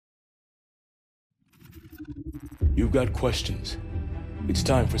You've got questions. It's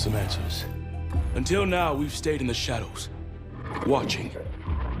time for some answers. Until now, we've stayed in the shadows. Watching.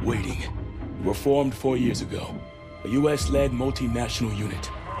 Waiting. We were formed 4 years ago. A US-led multinational unit.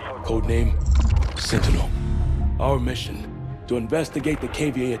 Codename Sentinel. Our mission, to investigate the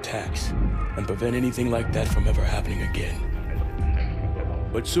KVA attacks and prevent anything like that from ever happening again.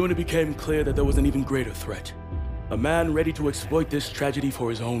 But soon it became clear that there was an even greater threat. A man ready to exploit this tragedy for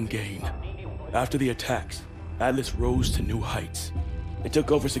his own gain. After the attacks, Atlas rose to new heights. They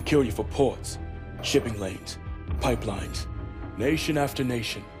took over security for ports, shipping lanes, pipelines. Nation after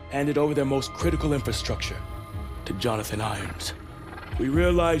nation handed over their most critical infrastructure to Jonathan Irons. We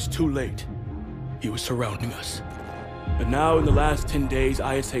realized too late he was surrounding us. And now in the last 10 days,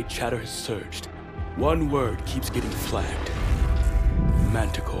 ISA chatter has surged. One word keeps getting flagged.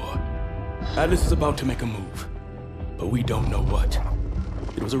 Manticore. Atlas is about to make a move, but we don't know what.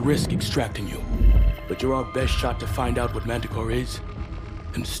 It was a risk extracting you, but you're our best shot to find out what Manticore is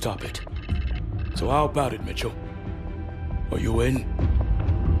and stop it. So how about it, Mitchell? Are you in?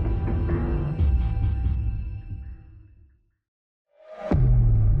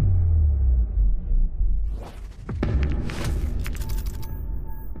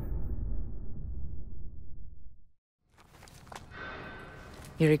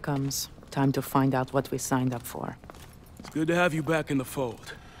 Here he comes. Time to find out what we signed up for. It's good to have you back in the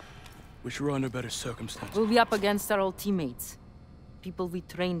fold. Wish we were under better circumstances. We'll be up against our old teammates. People we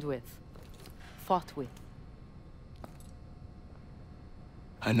trained with. Fought with.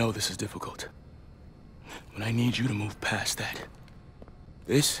 I know this is difficult, but I need you to move past that.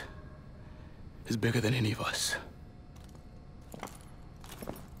 This is bigger than any of us.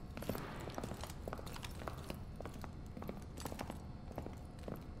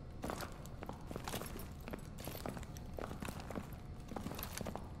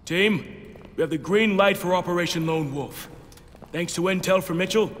 Team, we have the green light for Operation Lone Wolf. Thanks to intel from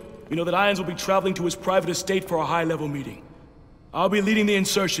Mitchell, we know that Irons will be traveling to his private estate for a high-level meeting. I'll be leading the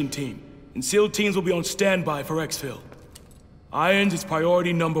insertion team, and SEAL teams will be on standby for exfil. Irons is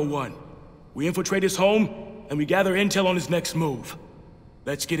priority #1. We infiltrate his home, and we gather intel on his next move.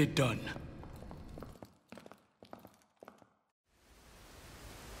 Let's get it done.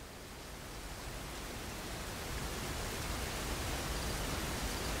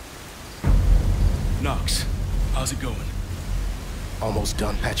 Knox, how's it going? Almost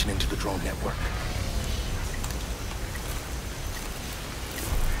done patching into the drone network.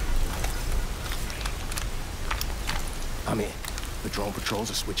 I'm in. The drone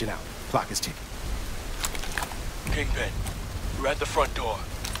patrols are switching out. Clock is ticking. Kingpin, we're at the front door.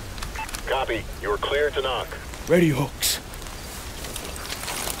 Copy. You're clear to knock. Ready, hooks.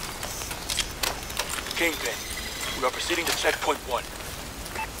 Kingpin, we are proceeding to checkpoint 1.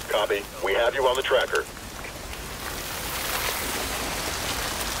 Copy. We have you on the tracker.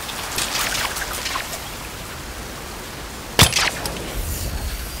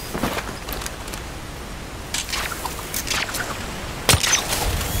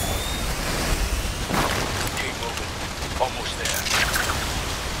 Keep moving. Almost there.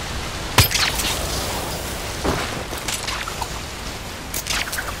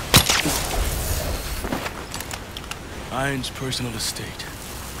 Irons' personal estate.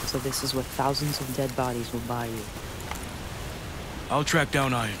 So this is what thousands of dead bodies will buy you. I'll track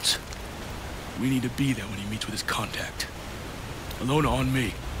down Irons. We need to be there when he meets with his contact. Alone on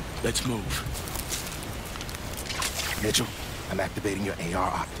me. Let's move. Mitchell, I'm activating your AR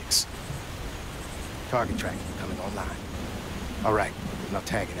optics. Target tracking coming online. All right, now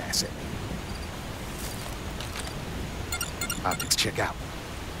tag an asset. Optics check out.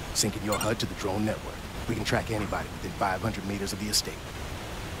 Syncing your HUD to the drone network. We can track anybody within 500 meters of the estate.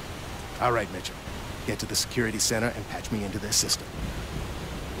 All right, Mitchell. Get to the security center and patch me into their system.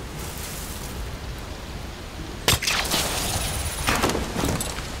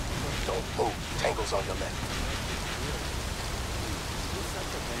 Don't move. Tangle's on your left.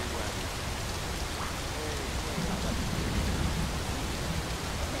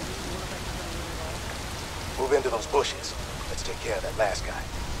 Move into those bushes. Let's take care of that last guy.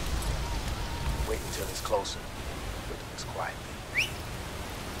 Wait until he's closer. We'll do this quietly.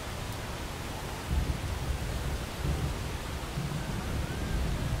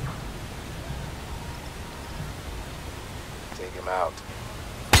 Take him out.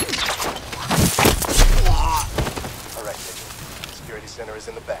 All right, Mitchell. The security center is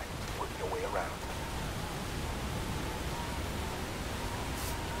in the back. Work your way around.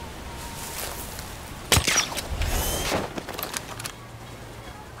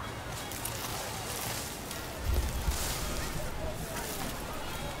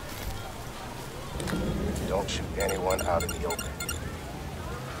 Don't shoot anyone out in the open.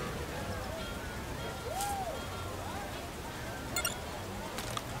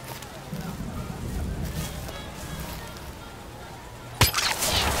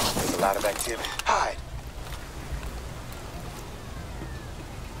 There's a lot of activity. Hide!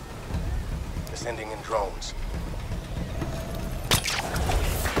 Descending in drones.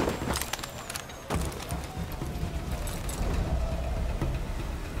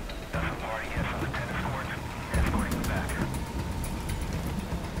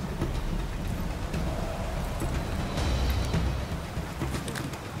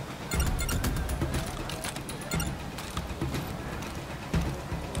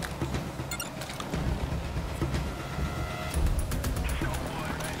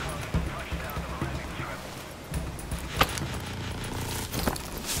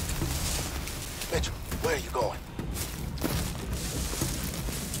 Mitchell, where are you going?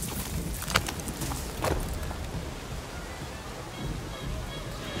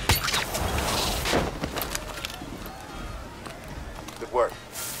 Good work.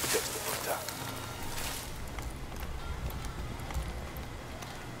 Get to the rooftop.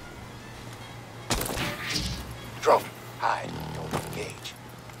 Drone, hide. Don't engage.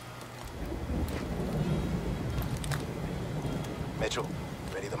 Mitchell,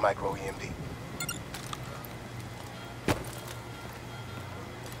 ready the micro EMP.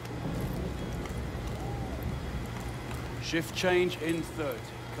 Shift change in 30.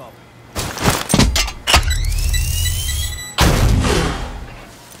 Copy.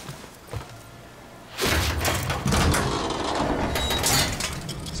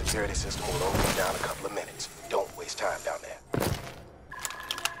 Security system will only be down a couple of minutes. Don't waste time down there.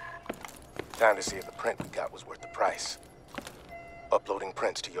 Time to see if the print we got was worth the price. Uploading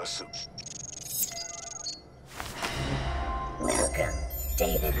prints to your suit. Welcome,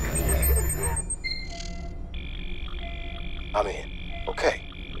 David Greer. I'm in. Okay.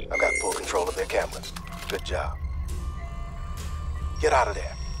 I've got full control of their cameras. Good job. Get out of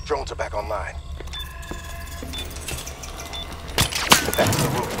there. Drones are back online. Back to the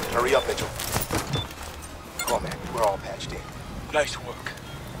roof. Hurry up, Mitchell. Cormac, we're all patched in. Nice work.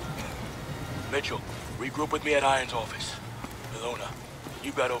 Mitchell, regroup with me at Iron's office. Ilona,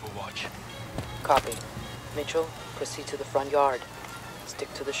 you got Overwatch. Copy. Mitchell, proceed to the front yard.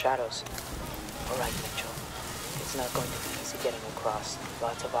 Stick to the shadows. All right, Mitchell. It's not going to be easy getting across.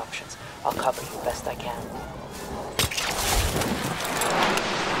 Lots of options. I'll cover you best I can.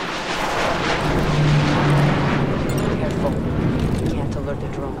 Careful. You can't alert the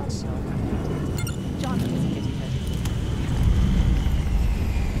drones.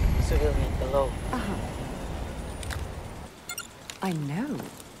 Civilian below. I know.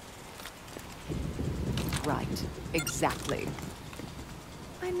 Right. Exactly.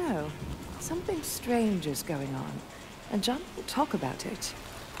 I know. Something strange is going on, and John will talk about it.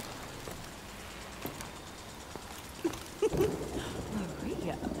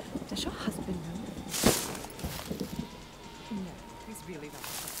 Maria, does your husband know? No, he's really not.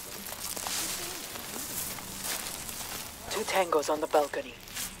 Two tangos on the balcony.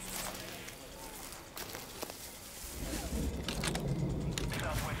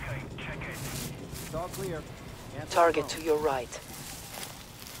 It's all clear. Target to your right.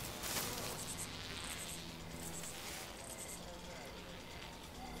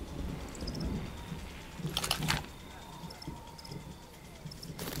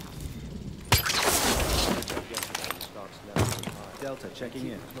 Delta checking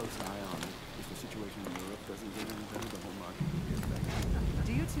in. Close eye on it. If the situation in Europe doesn't get any better, the whole market will be affected.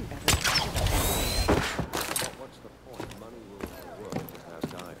 Do you two ever think about What's the point? Money rules the world,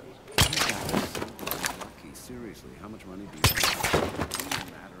 asked Iron. You guys are so lucky. Seriously, how much money do you have? It doesn't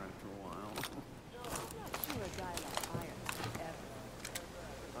matter after a while. sure a guy like Iron would ever?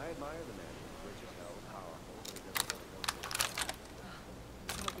 I admire the man who's rich as hell, powerful, but he doesn't want to go to it.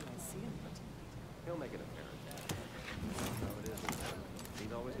 What can I see him for tonight? He'll make it apparent. That's how it is with him.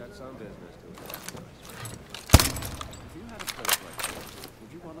 He's always got some business to it. If you had a place like this,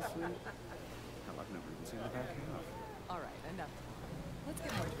 would you want to swim? Hell, I've never even seen the back half. All right, enough. Let's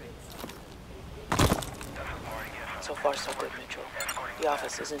get more drinks. So far, so good, Mitchell. The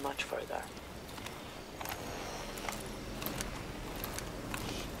office isn't much further.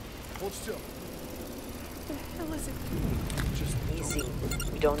 Hold still. What the hell is it doing? Just Easy.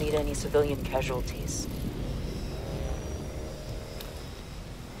 We don't need any civilian casualties.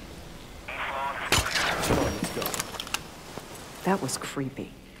 That was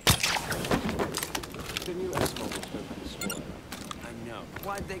creepy. The new S-Mobile's been pretty spoiled. I know.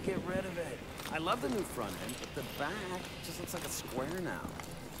 Why'd they get rid of it? I love the new front end, but the back just looks like a square now.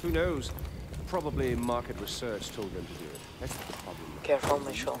 Who knows? Probably market research told them to do it. That's the problem. Careful,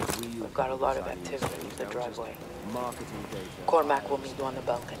 Mitchell. We've got a lot of activity in the driveway. Marketing data. Cormac will meet you on the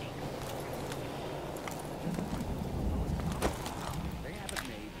balcony. They haven't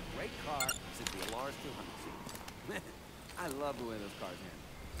made a great car since the Alar's 200. I love the way those cars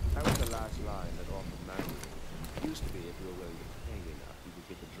handle. That was the last line that offered manual. It used to be if you were willing to pay enough, you could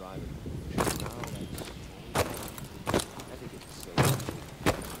get the driving. Now that's I think it's the same.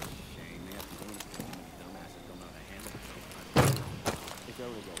 Shame they have to go to the dumbasses don't know how to handle it. It's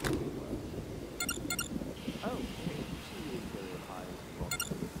only going really well. Oh, hey, you see the Imperial Highs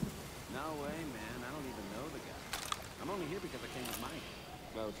officer? No way, man. I don't even know the guy. I'm only here because I came with Mike.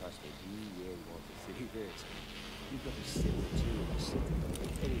 No, trust me, you will want to see this. You've got to sit there too and sit there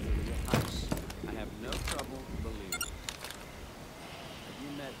with anything in your house. I have no trouble believing. Have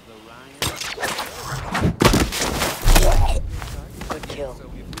you met the Ryan? Good kill.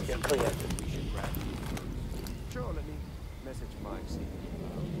 You're clear. We should grab you. Sure, let me message Mike, see.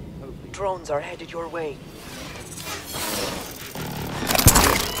 Hopefully. Drones are headed your way.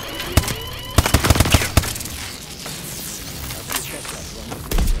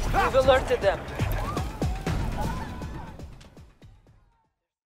 We've alerted them.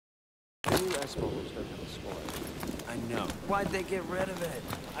 New S models don't have a spoiler. I know. Why'd they get rid of it?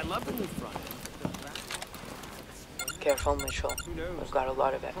 I love the new front. Careful, Mitchell. We've got a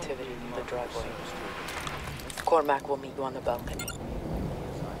lot of activity in the driveway. Cormac will meet you on the balcony.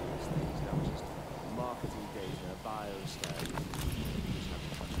 Marketing data, biostats.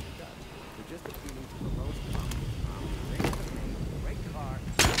 They're just appealing to the most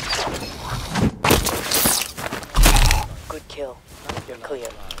Good kill. You're clear.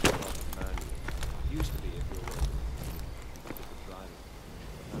 Used to be if you were driving.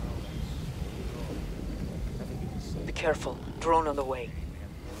 I think it's Be careful. Drone on the way.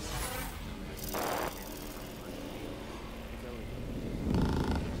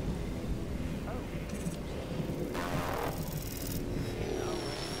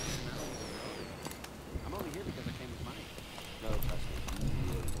 I'm only here because I came with Mike. no, trust me,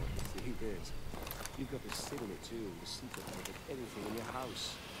 you really want to see this. You've got to sit in it too and see if there's anything in your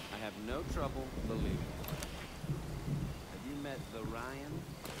house. I have no trouble believing. Have you met the Ryan?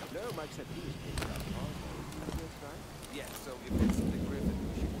 No, Mike said he was picked up. That's right. Yeah, so if it's the Griffin,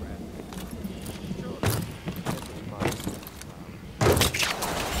 we should grab it. Sure. That's what Mike said.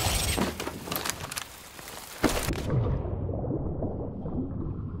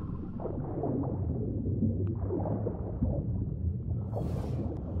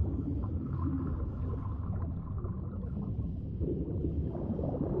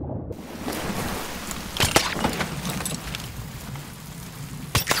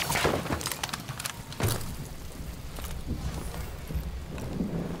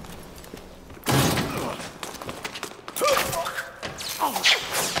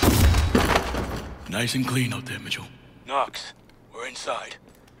 Nice and clean out there, Mitchell. Knox, we're inside.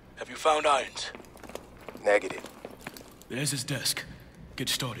 Have you found Irons? Negative. There's his desk. Get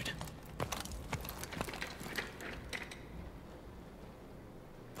started.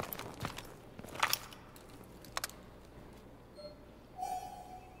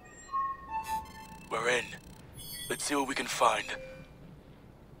 We're in. Let's see what we can find.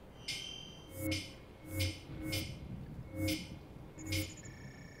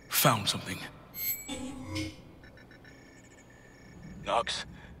 Found something. Knox,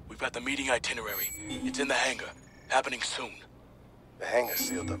 we've got the meeting itinerary. It's in the hangar. Happening soon. The hangar's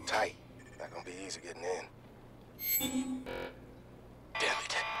sealed up tight. Not gonna be easy getting in. Damn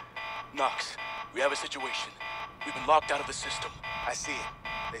it. Knox, we have a situation. We've been locked out of the system. I see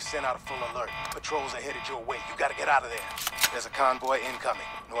it. They've sent out a full alert. Patrols are headed your way. You gotta get out of there. There's a convoy incoming.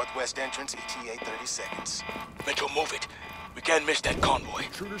 Northwest entrance, ETA 30 seconds. Mitchell, move it. We can't miss that convoy.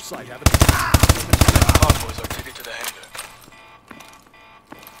 Intruder sight, haven't Convoys are ticket to the hangar.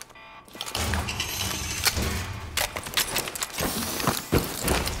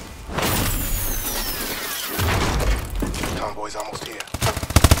 Convoy's almost here.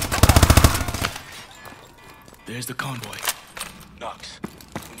 There's the convoy. Knox,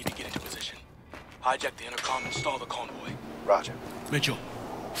 we need to get into position. Hijack the intercom and stall the convoy. Roger. Mitchell,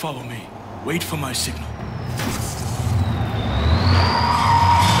 follow me. Wait for my signal.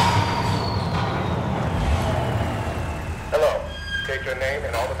 Hello. State your name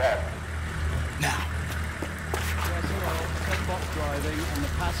and all the passengers. Now. Yes, hello. 10 box driving, and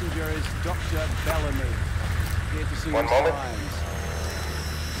the passenger is Dr. Bellamy. Here to see One Mr. moment. Irons.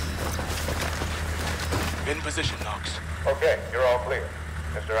 In position, Knox. Okay, you're all clear.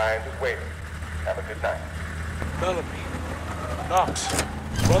 Mr. Irons is waiting. Have a good night. Bellamy. Knox.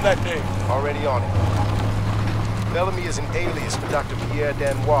 Run that name. Already on it. Bellamy is an alias for Dr. Pierre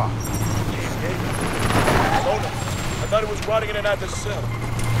Danois. Hold on. I thought it was rotting in another cell.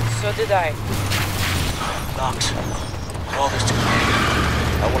 So did I. Knox, all this to me.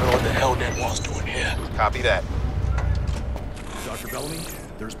 I want to know what the hell Danois doing here. Copy that. Dr. Bellamy,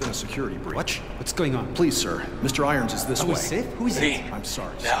 there's been a security breach. What? What's going on? Please, sir. Mr. Irons is this way. Who is Lee, it? I'm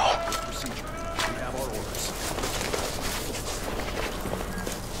sorry, sir. now. This procedure. We have our orders.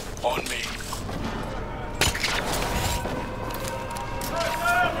 On me.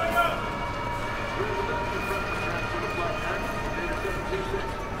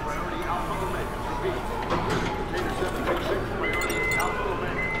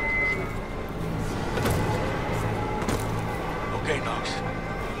 Okay, Knox.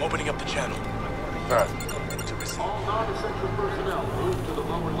 I'm opening up the channel. All right. What to receive? All non-essential personnel move to the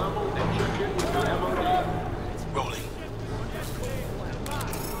lower level and check in with your MOD. Rolling.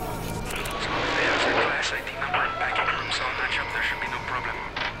 There's a class ID number and backing rooms all match up. There should be no problem.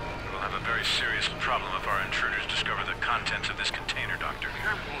 We'll have a very serious problem if our intruders discover the contents of this container, Doctor.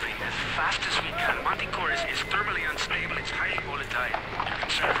 We're moving as fast as we can. Montecore is thermally unstable. It's highly volatile. Your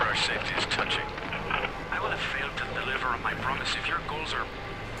concern for our safety is touching. I will have failed to deliver on my promise if your goals are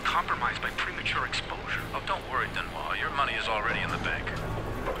compromised by premature exposure. Oh, don't worry, Danois. Your money is already in the bank.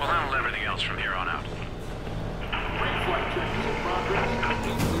 We'll handle everything else from here on out. Pre-flight check is in progress.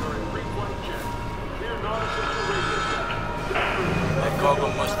 We are in pre-flight check. Clear non-essential radio traffic. That cargo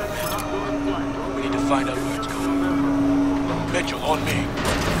must be Mitchell. We need to find out where it's going. Mitchell, on me.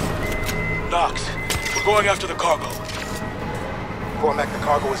 Knox, we're going after the cargo. Cormac, the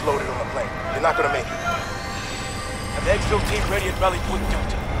cargo is loaded on the plane. You're not gonna make it. Have the exfil team ready at Rally Point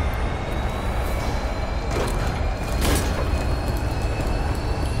Delta.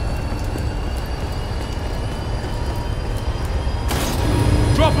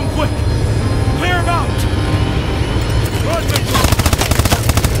 Drop him quick! Clear him out! Run, Mitchell!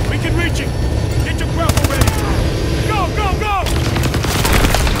 We can reach him! Get your grapple ready! Go, go, go!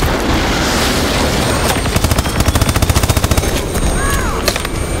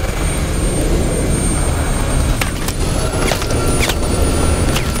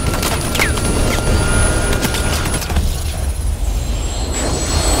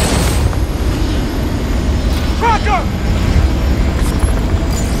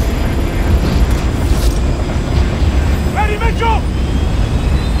 Ready, Mitchell!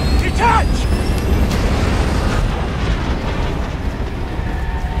 Detach!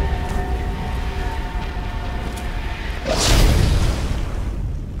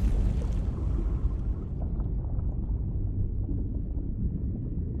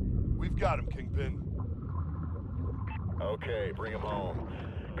 We've got him, Kingpin. Okay, bring him home.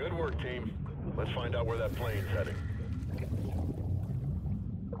 Good work, team. Let's find out where that plane's heading.